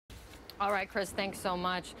All right, Chris, thanks so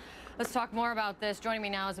much. Let's talk more about this. Joining me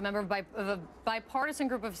now is a member of a bipartisan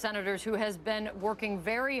group of senators who has been working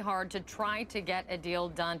very hard to try to get a deal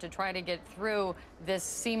done, to try to get through this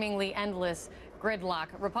seemingly endless gridlock.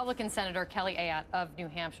 Republican Senator Kelly Ayotte of New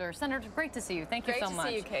Hampshire. Senator, great to see you. Thank you so much. Great to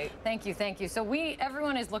see you, Kate. Thank you, thank you. So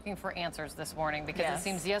everyone is looking for answers this morning because it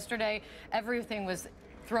seems yesterday everything was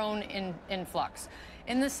thrown in flux.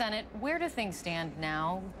 In the Senate, where do things stand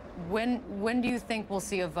now? When do you think we'll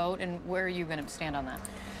see a vote, and where are you going to stand on that?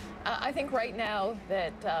 I think right now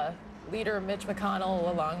that Leader Mitch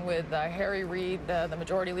McConnell, along with Harry Reid, the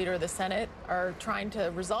majority leader of the Senate, are trying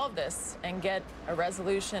to resolve this and get a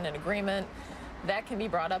resolution, an agreement that can be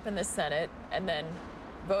brought up in the Senate and then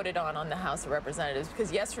voted on the House of Representatives.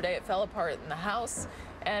 Because yesterday it fell apart in the House,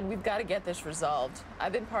 and we've got to get this resolved.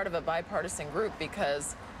 I've been part of a bipartisan group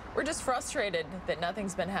because we're just frustrated that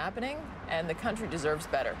nothing's been happening, and the country deserves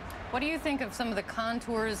better. What do you think of some of the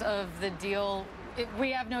contours of the deal?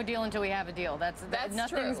 We have no deal until we have a deal. That's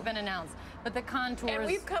nothing's true. Been announced. But the contours. And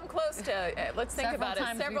we've come close to, let's think about it,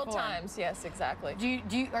 several times. Yes, exactly.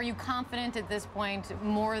 Are you confident at this point,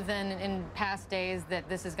 more than in past days, that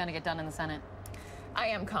this is going to get done in the Senate? I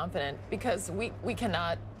am confident because we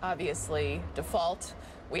cannot obviously default.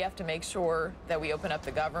 We have to make sure that we open up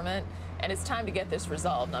the government, and it's time to get this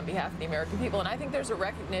resolved on behalf of the American people. And I think there's a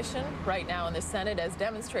recognition right now in the Senate, as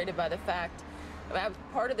demonstrated by the fact I'm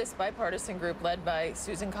part of this bipartisan group led by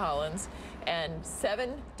Susan Collins, and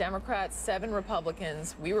 7 Democrats, 7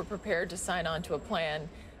 Republicans. We were prepared to sign on to a plan.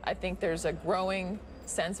 I think there's a growing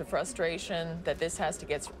sense of frustration that this has to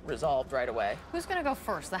get resolved right away. Who's going to go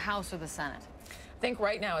first, the House or the Senate? I think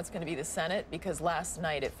right now it's going to be the Senate, because last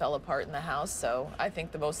night it fell apart in the House. So I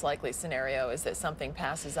think the most likely scenario is that something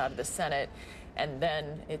passes out of the Senate and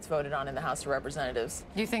then it's voted on in the House of Representatives.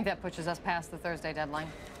 Do you think that pushes us past the Thursday deadline?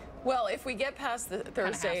 Well, if we get past the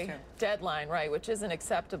Thursday deadline, right, which isn't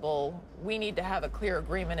acceptable, we need to have a clear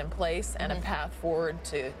agreement in place and a path forward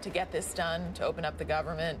to get this done, to open up the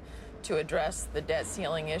government, to address the debt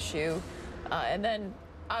ceiling issue. And then,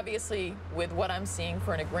 obviously, with what I'm seeing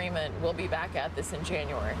for an agreement, we'll be back at this in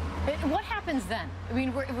January. What happens then? I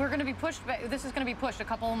mean, we're going to be pushed back. This is going to be pushed a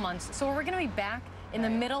couple of months. So are we going to be back in the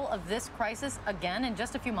middle of this crisis again in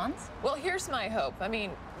just a few months? Well, here's my hope. I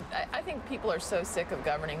mean, I think people are so sick of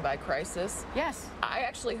governing by crisis. Yes. I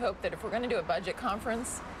actually hope that if we're going to do a budget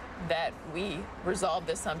conference, that we resolve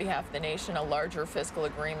this on behalf of the nation, a larger fiscal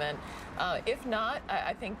agreement. If not,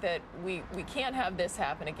 I think that we can't have this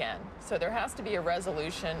happen again. So there has to be a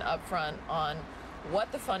resolution up front on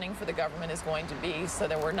what the funding for the government is going to be, so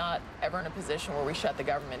that we're not ever in a position where we shut the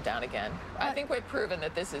government down again. I think we've proven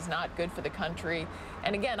that this is not good for the country.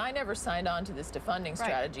 And again, I never signed on to this defunding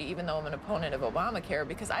strategy, even though I'm an opponent of Obamacare,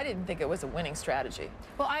 because I didn't think it was a winning strategy.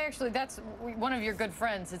 Well, that's one of your good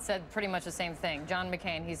friends had said pretty much the same thing. John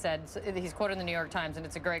McCain, he said, he's quoted in the New York Times, and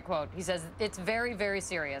it's a great quote. He says, it's very, very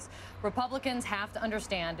serious. Republicans have to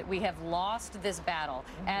understand we have lost this battle,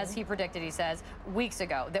 as he predicted, he says, weeks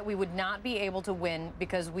ago, that we would not be able to win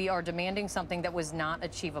because we are demanding something that was not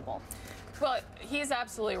achievable. Well, he's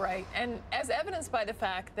absolutely right. And as evidenced by the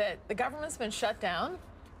fact that the government's been shut down,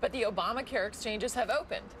 but the Obamacare exchanges have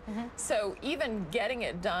opened. So even getting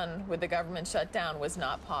it done with the government shut down was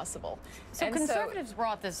not possible. So conservatives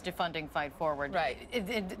brought this defunding fight forward. Right.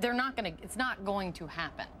 It's not going to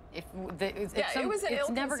happen. It was an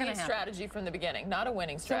ill-conceived strategy from the beginning, not a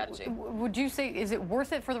winning strategy. So would you say, is it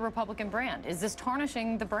worth it for the Republican brand? Is this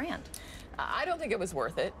tarnishing the brand? I don't think it was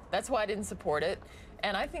worth it. That's why I didn't support it.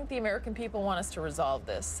 And I think the American people want us to resolve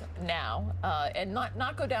this now and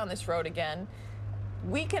not go down this road again.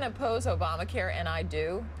 We can oppose Obamacare, and I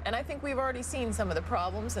do. And I think we've already seen some of the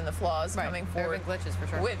problems and the flaws coming forward. There have been glitches, for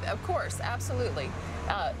sure. Of course, absolutely.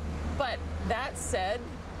 But that said,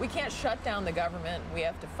 we can't shut down the government. We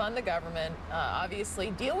have to fund the government, obviously,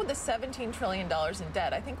 deal with the $17 trillion in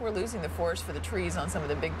debt. I think we're losing the forest for the trees on some of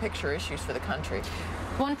the big picture issues for the country.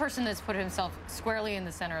 One person that's put himself squarely in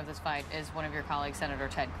the center of this fight is one of your colleagues, Senator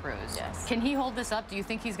Ted Cruz. Yes. Can he hold this up? Do you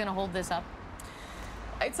think he's going to hold this up?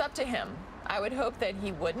 It's up to him. I would hope that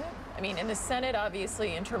he wouldn't. I mean, in the Senate,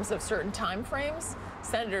 obviously, in terms of certain time frames,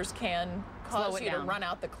 senators can cause you to run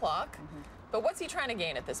out the clock. But what's he trying to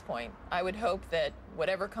gain at this point? I would hope that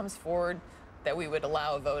whatever comes forward, that we would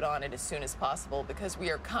allow a vote on it as soon as possible, because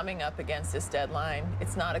we are coming up against this deadline.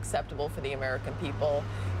 It's not acceptable for the American people.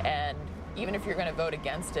 And even if you're going to vote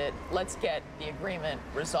against it, let's get the agreement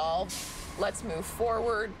resolved. Let's move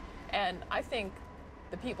forward. And I think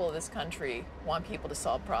the people of this country want people to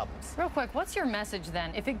solve problems. Real quick, what's your message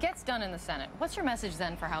then? If it gets done in the Senate, what's your message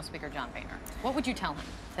then for House Speaker John Boehner? What would you tell him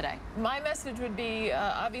today? My message would be,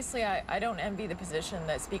 obviously, I don't envy the position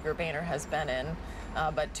that Speaker Boehner has been in,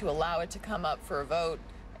 but to allow it to come up for a vote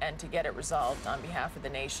and to get it resolved on behalf of the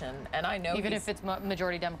nation. And I know even if it's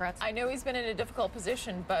majority Democrats? I know he's been in a difficult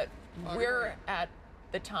position, but we're at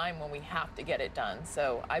the time when we have to get it done.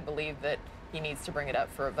 So I believe that he needs to bring it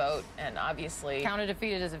up for a vote, and obviously counted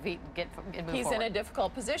defeated as a move he's forward. in a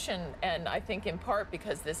difficult position, and I think in part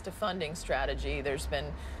because this defunding strategy, there's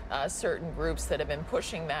been certain groups that have been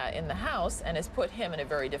pushing that in the House, and has put him in a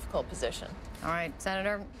very difficult position. All right,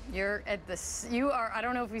 Senator, you're at this. You are. I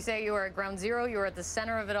don't know if we say you are at ground zero. You are at the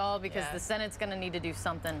center of it all because the Senate's going to need to do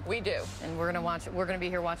something. We do, and we're going to watch. We're going to be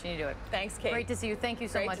here watching you do it. Thanks, Kate. Great to see you. Thank you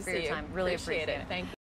so much for your time. Really appreciate it. Thank you.